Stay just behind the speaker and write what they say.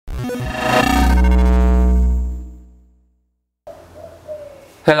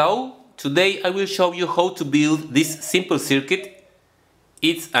Hello, today I will show you how to build this simple circuit.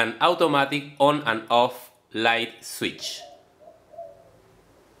 It's an automatic on and off light switch.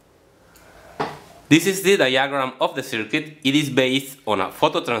 This is the diagram of the circuit. It is based on a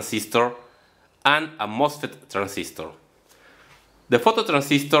phototransistor and a MOSFET transistor. The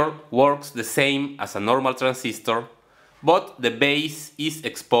phototransistor works the same as a normal transistor, but the base is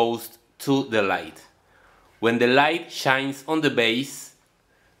exposed to the light. When the light shines on the base,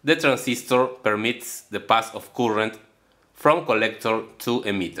 the transistor permits the pass of current from collector to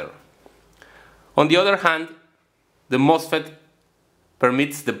emitter. On the other hand, the MOSFET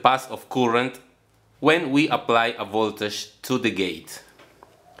permits the pass of current when we apply a voltage to the gate.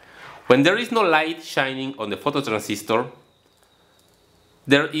 When there is no light shining on the phototransistor,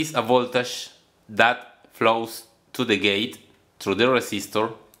 there is a voltage that flows to the gate through the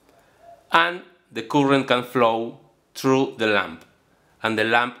resistor, and the current can flow through the lamp, and the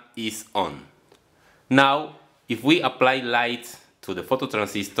lamp is on. Now, if we apply light to the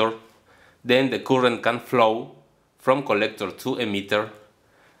phototransistor, then the current can flow from collector to emitter,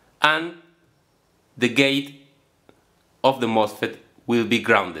 and the gate of the MOSFET will be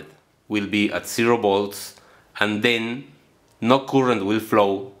grounded, will be at 0 volts, and then no current will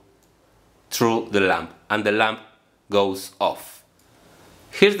flow through the lamp, and the lamp goes off.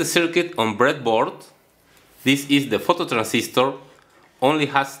 Here's the circuit on breadboard. This is the phototransistor, only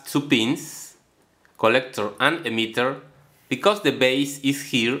has 2 pins, collector and emitter, because the base is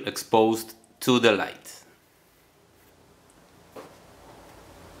here exposed to the light.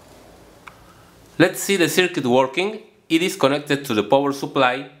 Let's see the circuit working. It is connected to the power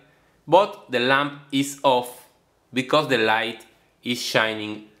supply, but the lamp is off because the light is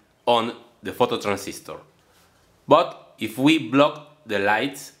shining on the phototransistor. But if we block the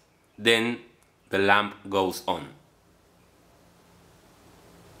lights, then the lamp goes on.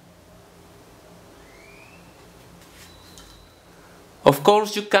 Of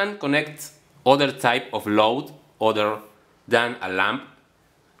course, you can connect other type of load other than a lamp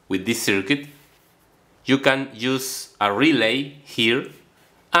with this circuit. You can use a relay here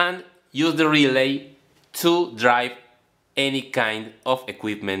and use the relay to drive any kind of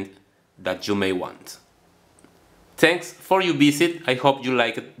equipment that you may want. Thanks for your visit. I hope you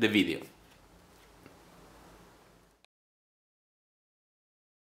liked the video.